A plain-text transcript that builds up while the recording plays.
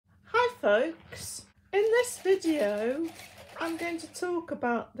folks, in this video I'm going to talk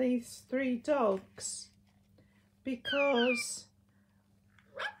about these three dogs because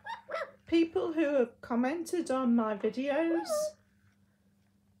people who have commented on my videos,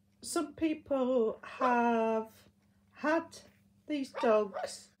 some people have had these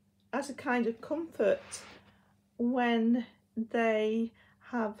dogs as a kind of comfort when they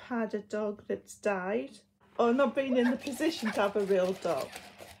have had a dog that's died or not been in the position to have a real dog.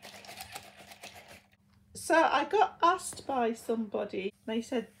 So I got asked by somebody, they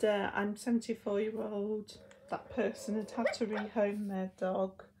said I'm 74-year-old, that person had had to rehome their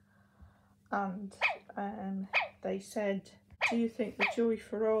dog, and they said, do you think the Joy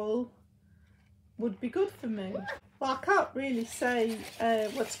for All would be good for me? Well, I can't really say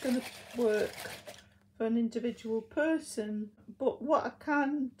what's going to work for an individual person, but what I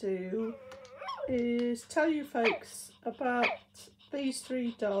can do is tell you folks about these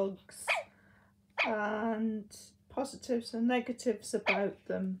three dogs and positives and negatives about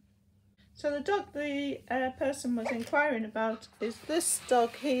them. So the dog the person was inquiring about is this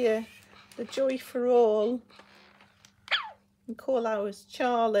dog here, the Joy for All. We call ours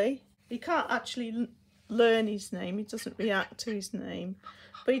Charlie. He can't actually learn his name, he doesn't react to his name,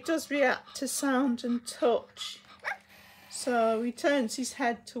 but he does react to sound and touch. So he turns his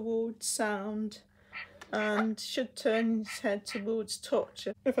head towards sound and should turn his head towards touch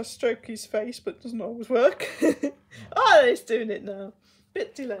if I stroke his face, but it doesn't always work. Oh, it's doing it now.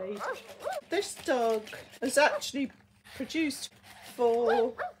 Bit delayed. This dog is actually produced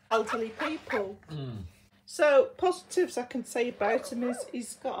for elderly people. So positives I can say about him is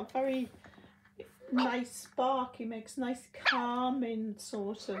he's got a very nice bark. He makes nice calming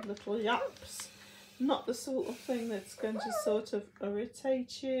sort of little yaps. Not the sort of thing that's going to sort of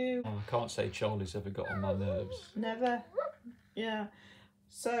irritate you. Oh, I can't say Charlie's ever got on my nerves. Never. Yeah.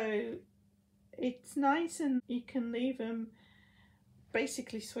 So it's nice, and you can leave him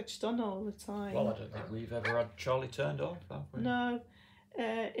basically switched on all the time. Well, I don't think we've ever had Charlie turned off, have we? No.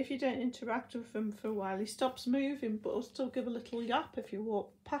 If you don't interact with him for a while, he stops moving, but he'll still give a little yap if you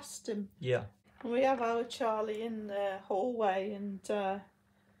walk past him. Yeah. We have our Charlie in the hallway, and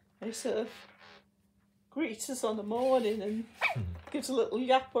he sort of greets us on the morning and gives a little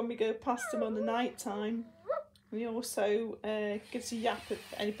yap when we go past him on the night time. And he also gives a yap if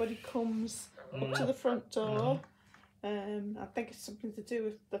anybody comes up to the front door. I think it's something to do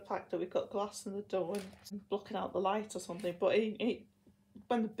with the fact that we've got glass in the door and blocking out the light or something. But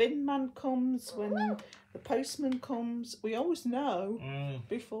when the bin man comes, when the postman comes, we always know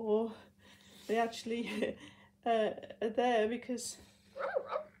before they actually are there, because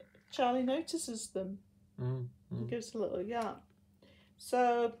Charlie notices them. He gives a little yap.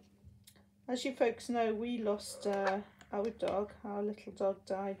 So, as you folks know, we lost our dog. Our little dog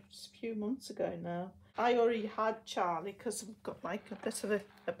died just a few months ago now. I already had Charlie because I've got like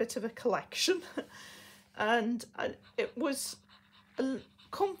a bit of a collection, and it was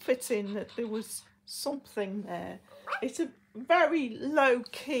comforting that there was something there. It's a very low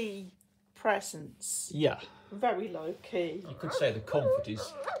key presence. Yeah. Very low key. You could say the comfort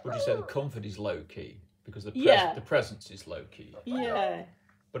is. Would you say the comfort is low key because the the presence is low key? Yeah.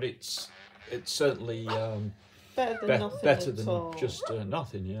 But it's certainly better than nothing. Better at than all. just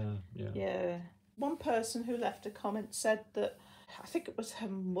nothing. Yeah. Yeah. One person who left a comment said that I think it was her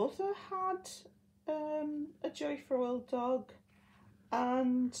mother had a Joy for All dog,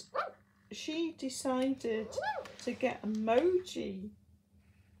 and she decided to get a Moji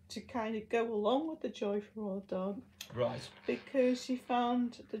to kind of go along with the Joy for All dog. Right. Because she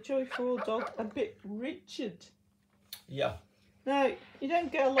found the Joy for All dog a bit rigid. Yeah. Now, you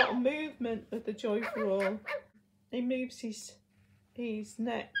don't get a lot of movement with the Joy for All. He moves his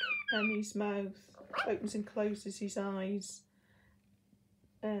neck and his mouth, opens and closes his eyes,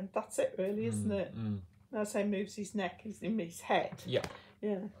 and that's it really, isn't it? That's how he moves his neck, his head. Yeah.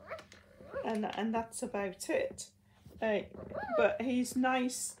 Yeah. And that's about it. But he's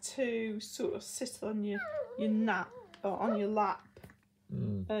nice to sort of sit on your nap or on your lap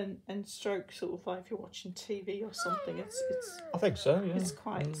and stroke, sort of like if you're watching TV or something. It's I think so. Yeah. It's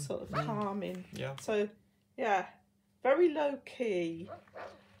quite sort of calming. Yeah. So yeah, very low key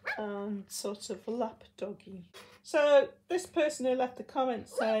and sort of lap doggy. So this person who left the comment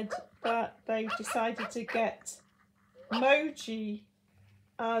said that they decided to get Moji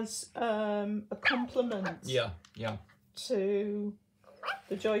as a compliment. Yeah. To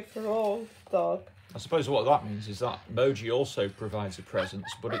the Joy for All dog. I suppose what that means is that Moji also provides a presence,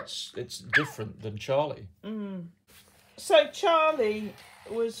 but it's different than Charlie. So Charlie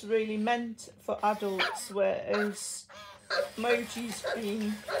was really meant for adults, whereas Moji's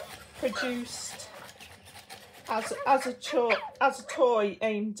been produced as a toy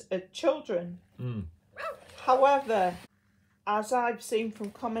aimed at children. However, as I've seen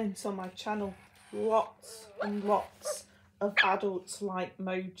from comments on my channel, lots and lots of adults like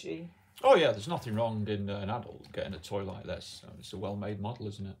Moji. Oh yeah, there's nothing wrong in an adult getting a toy like this. It's a well-made model,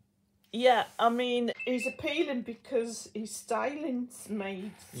 isn't it? Yeah, I mean, he's appealing because his styling's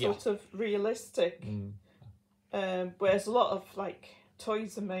made sort of realistic. Whereas a lot of like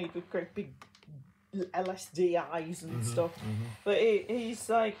toys are made with great big LSD eyes and stuff. But he's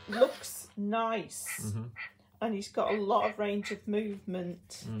like, looks nice. And he's got a lot of range of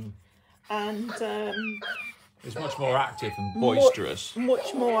movement. And he's much more active and boisterous.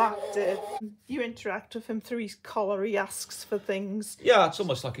 Much more active. You interact with him through his collar. He asks for things. Yeah, it's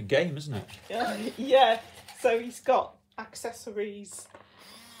almost like a game, isn't it? Yeah. So he's got accessories,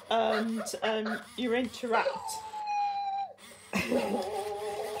 and you interact.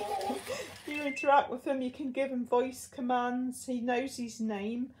 You interact with him. You can give him voice commands. He knows his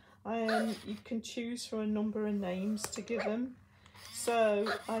name. You can choose from a number of names to give him.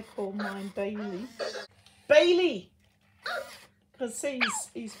 So I call mine Bailey. Bailey! Because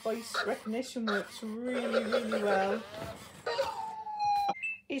his voice recognition works really, really well.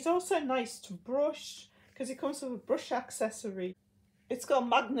 He's also nice to brush because he comes with a brush accessory. It's got a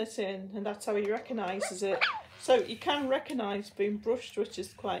magnet in, and that's how he recognises it. So you can recognise being brushed, which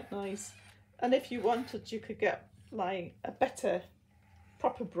is quite nice. And if you wanted, you could get like a better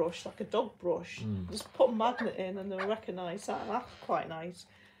proper brush, like a dog brush. Just put a magnet in and they'll recognise that, and that's quite nice.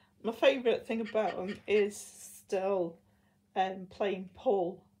 My favourite thing about him is still playing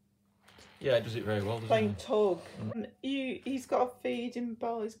pull. Yeah, he does it very well, doesn't playing tug. He's got a feeding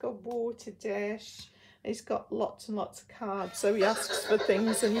bowl, he's got a water dish, he's got lots and lots of cards. So he asks for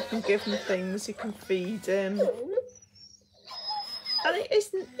things and you can give him things, you can feed him. And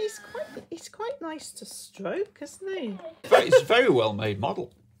he's quite nice to stroke, isn't he? It's a very well made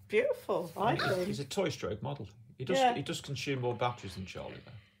model. Beautiful, I think. He's a toy stroke model. He does consume more batteries than Charlie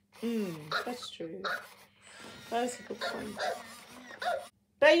though. That's true. That's a good point.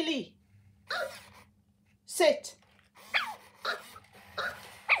 Bailey! Sit!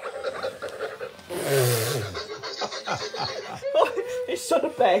 Oh, he's trying to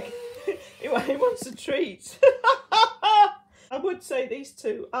beg. He wants a treat. I would say these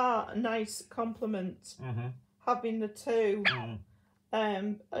two are a nice compliment. Having the two.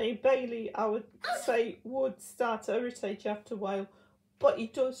 Bailey, I would say, would start to irritate you after a while, but he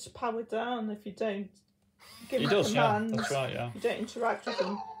does power down if you don't give him commands. Yeah, that's right, yeah. You don't interact with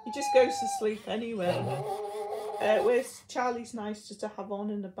him. He just goes to sleep anyway. Whereas Charlie's nice just to have on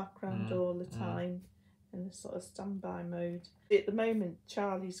in the background all the time in a sort of standby mode. At the moment,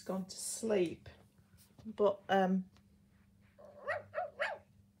 Charlie's gone to sleep, but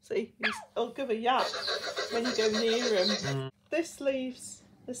see, he'll give a yap when you go near him. This leaves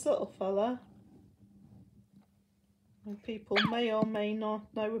this little fella, and people may or may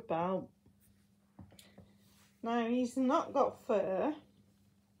not know about. Now, he's not got fur,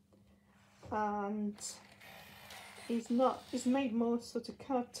 and he's made more sort of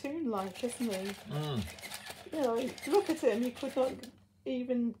cartoon-like, isn't he? You know, look at him, you could not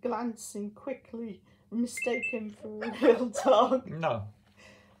even glancing quickly mistake him for a real dog. No.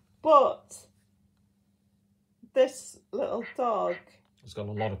 But this little dog, he's got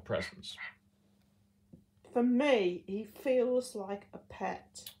a lot of presence. For me, he feels like a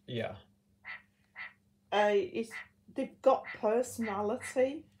pet. Yeah. They've got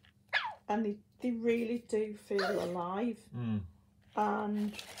personality, and they really do feel alive.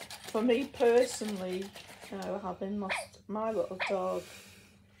 And for me personally, you know, having lost my little dog,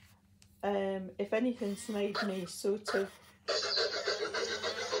 if anything's made me sort of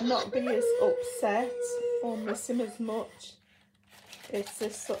not be as upset or miss him as much, it's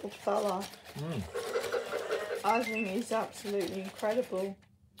this little fella. I think he's absolutely incredible.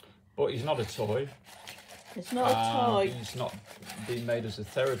 But he's not a toy. It's not a toy. He's not been made as a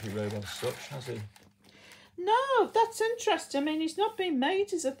therapy robot as such, has he? No, that's interesting. I mean, he's not been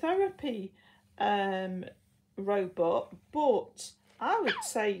made as a therapy robot, but I would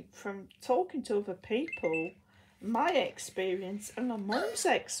say from talking to other people, my experience and my mum's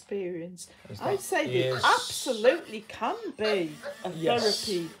experience, I'd say they absolutely can be a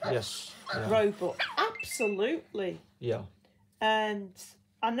therapy robot. Absolutely. Yeah. And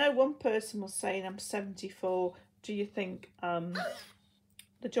I know one person was saying, I'm 74, do you think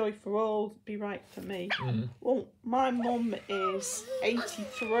the Joy for All would be right for me? Well, my mum is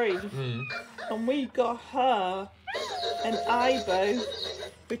 83 and we got her an Aibo,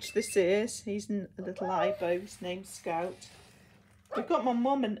 which this is. He's a little Aibo, his name's Scout. We got my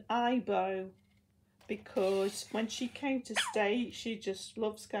mum an Aibo because when she came to stay, she just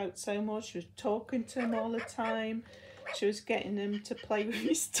loved Scout so much. She was talking to him all the time. She was getting him to play with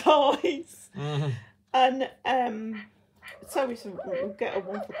his toys. And so we said we'll get her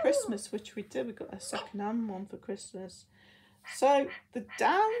one for Christmas, which we did. We got a second-hand one for Christmas. So the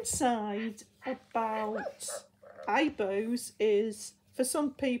downside about Aibos is, for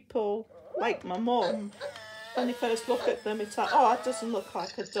some people, like my mum, when you first look at them, it's like, oh, it doesn't look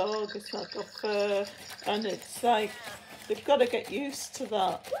like a dog, it's like a fur, and it's like, they've got to get used to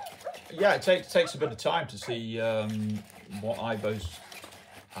that. Yeah, it takes a bit of time to see what Aibos,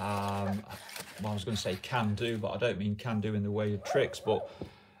 well, I was going to say can do, but I don't mean can do in the way of tricks, but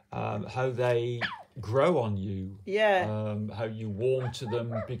how they grow on you. Yeah. How you warm to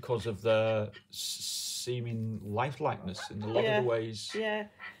them because of their seeming lifelikeness in the lovable ways. Yeah.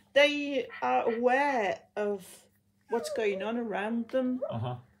 They are aware of what's going on around them.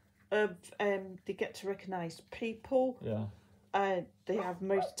 They get to recognise people. Yeah. They have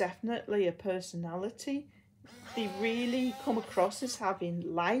most definitely a personality. They really come across as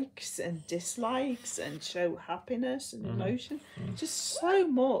having likes and dislikes and show happiness and emotion. Just so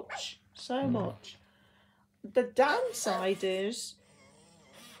much. The downside is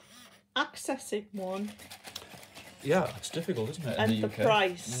accessing one. Yeah, it's difficult, isn't it? And the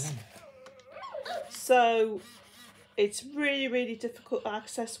price. So it's really, really difficult to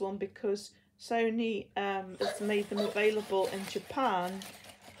access one because Sony has made them available in Japan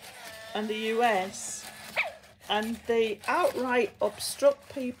and the US, and they outright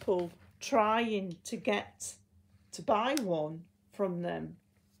obstruct people trying to get to buy one from them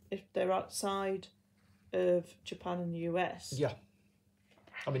if they're outside of Japan and the US. Yeah.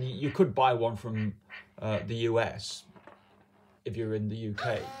 I mean, you could buy one from the US if you're in the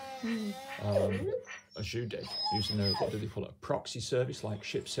UK, as you did, using a, what do they call it, a proxy service like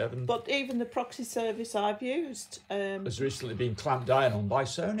Ship7. But even the proxy service I've used has recently been clamped down on by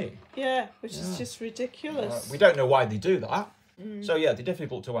Sony. Yeah, which is just ridiculous. We don't know why they do that. So yeah, they're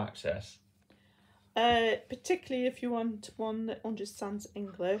difficult to access. Particularly if you want one that understands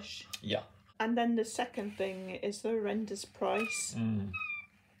English. Yeah. And then the second thing is the horrendous price.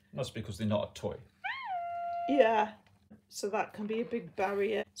 That's because they're not a toy. Yeah. So that can be a big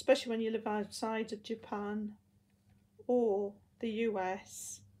barrier, especially when you live outside of Japan or the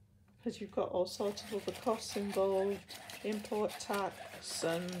US, because you've got all sorts of other costs involved, import tax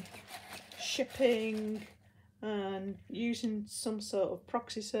and shipping and using some sort of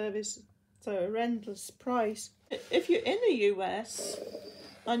proxy service. So a horrendous price. If you're in the US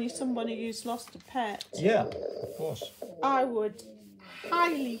and you're somebody who's lost a pet, yeah, of course, I would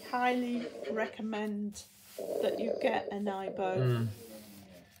highly recommend that you get an Aibo,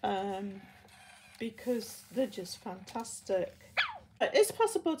 because they're just fantastic. It's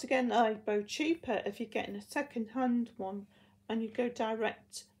possible to get an Aibo cheaper if you're getting a second-hand one and you go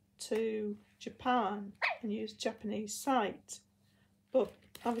direct to Japan and use Japanese site, but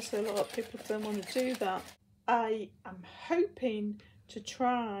obviously a lot of people don't want to do that. I am hoping to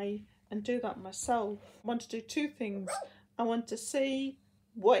try and do that myself. I want to do two things. I want to see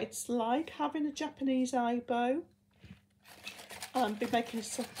what it's like having a Japanese Aibo, and be making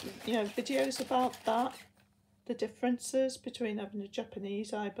some, videos about that, the differences between having a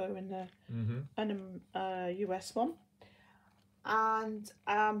Japanese Aibo and a US one. And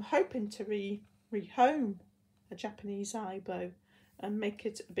I'm hoping to rehome a Japanese Aibo and make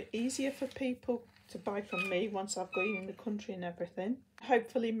it a bit easier for people to buy from me once I've got in the country and everything.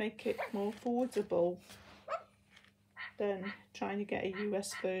 Hopefully make it more affordable than trying to get a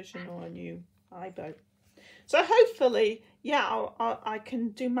US version or a new Aibo. So hopefully, yeah, I can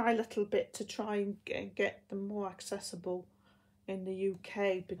do my little bit to try and get them more accessible in the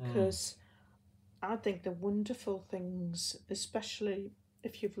UK, because I think they're wonderful things, especially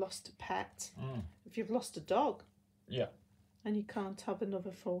if you've lost a pet, if you've lost a dog. Yeah. And you can't have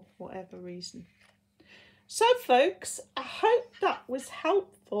another for whatever reason. So folks, I hope that was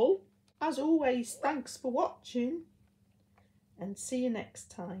helpful. As always, thanks for watching, and see you next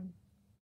time.